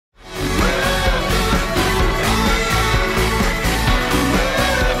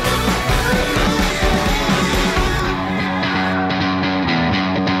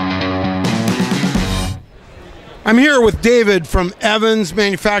I'm here with David from Evans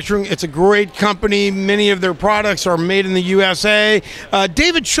Manufacturing. It's a great company. Many of their products are made in the USA.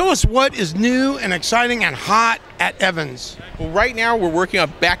 David, show us what is new and exciting and hot at Evans. Well, right now we're working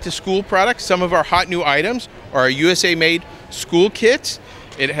on back-to-school products. Some of our hot new items are our USA-made school kits.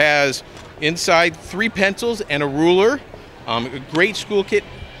 It has inside 3 pencils and a ruler. A great school kit,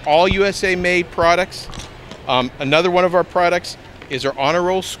 all USA-made products. Another one of our products is our Honor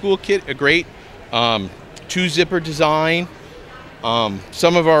Roll school kit, a great 2-zipper design.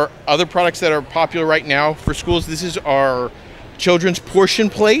 Some of our other products that are popular right now for schools, this is our children's portion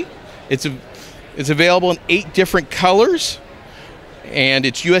plate. It's available in 8 different colors, and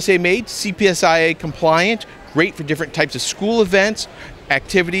it's USA made, CPSIA compliant, great for different types of school events,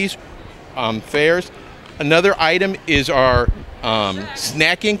 activities, fairs. Another item is our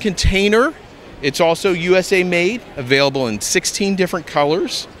snacking container. It's also USA made, available in 16 different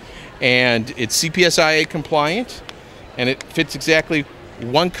colors, and it's CPSIA compliant, and it fits exactly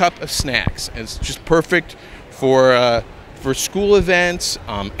 1 cup of snacks. And it's just perfect for school events.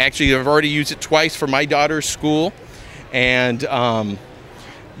 Actually, I've already used it twice for my daughter's school, and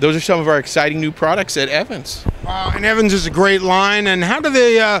those are some of our exciting new products at Evans. Wow, and Evans is a great line. And how do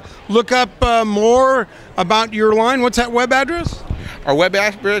they look up more about your line? What's that web address? Our web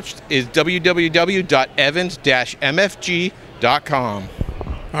address is www.evans-mfg.com.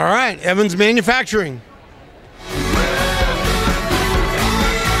 All right, Evans Manufacturing.